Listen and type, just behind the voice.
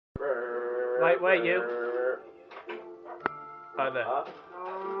Right, where are you? Oh, there. I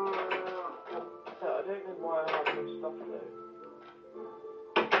don't know why I have this stuff though.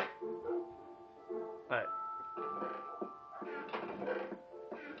 Right.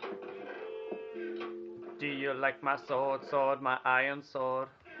 Do you like my sword, my iron sword?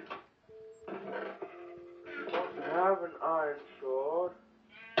 I have an iron sword.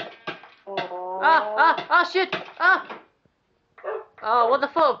 Ah, shit! Ah! Oh, what the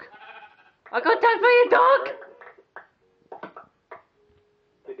fuck? I got attacked by a dog!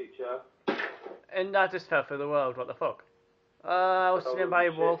 Teacher. And I just fell through the world, what the fuck? I was sitting by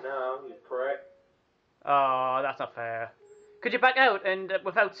a wolf. Now, you prick. Oh, that's not fair. Could you back out and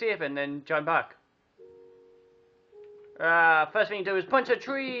without saving then join back? First thing you do is punch a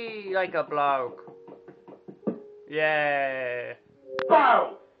tree like a bloke. Yeah.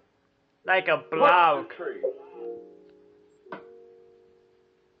 Wow! Like a bloke.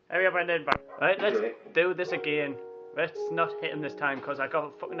 Hurry up and then back. Right, let's do this again. Let's not hit him this time because I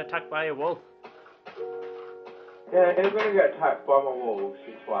got fucking attacked by a wolf. Yeah, he's gonna get attacked by my wolves,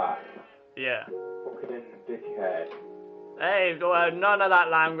 you twat. Yeah. Fucking dickhead. Hey, none of that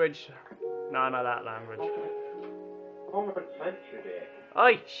language. None of that language. Common sense, you dick.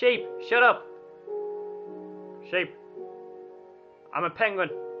 Oi, sheep, shut up. Sheep. I'm a penguin.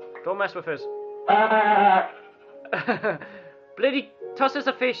 Don't mess with us. Bloody toss us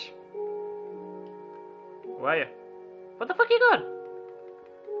a fish. Where are you? What the fuck you got?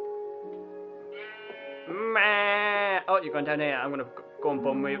 Meh. Oh, you're going down here. I'm gonna go and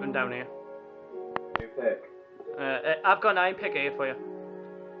bum weaving down here. New pick. I've got an iron pick here for you.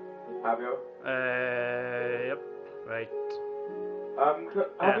 Have you? Yep. Right.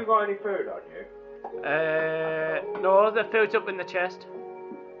 Have you got any food on you? No, the food's up in the chest.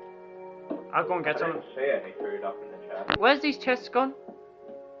 I'll go and get I some. don't see any food up in the chest. Where's these chests gone?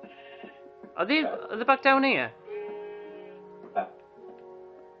 Are they back down here?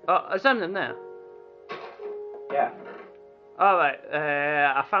 Oh, is them in there? Yeah. Alright,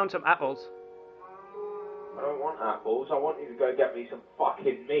 I found some apples. I don't want apples, I want you to go get me some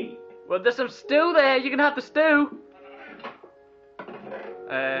fucking meat. Well, there's some stew there, you can have the stew.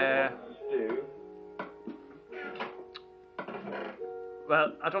 Stew?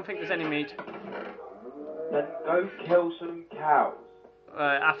 Well, I don't think there's any meat. Then go kill some cows.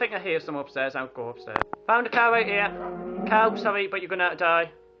 I think I hear some upstairs, I'll go upstairs. Found a cow right here. Cow, sorry, but you're gonna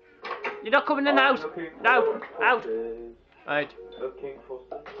die. You're not coming in the house! No! Out! Right. Looking for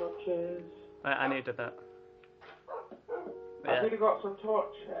some torches. I needed that. I think you got some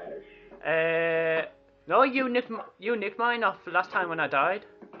torches. No, you nicked mine off last time when I died.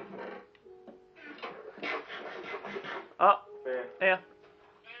 Oh, here.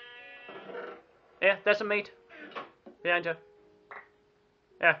 Here, there's some meat. Behind you.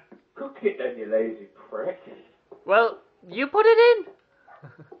 Yeah. Cook it then, you lazy prick. Well, you put it in!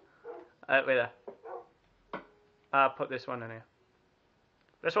 Wait there. I'll put this one in here.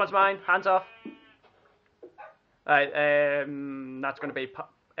 This one's mine, hands off. Right, that's going to be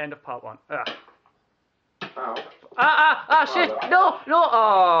end of part 1. Ow. Shit! No!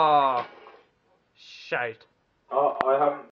 Oh! Shite. Oh, I haven't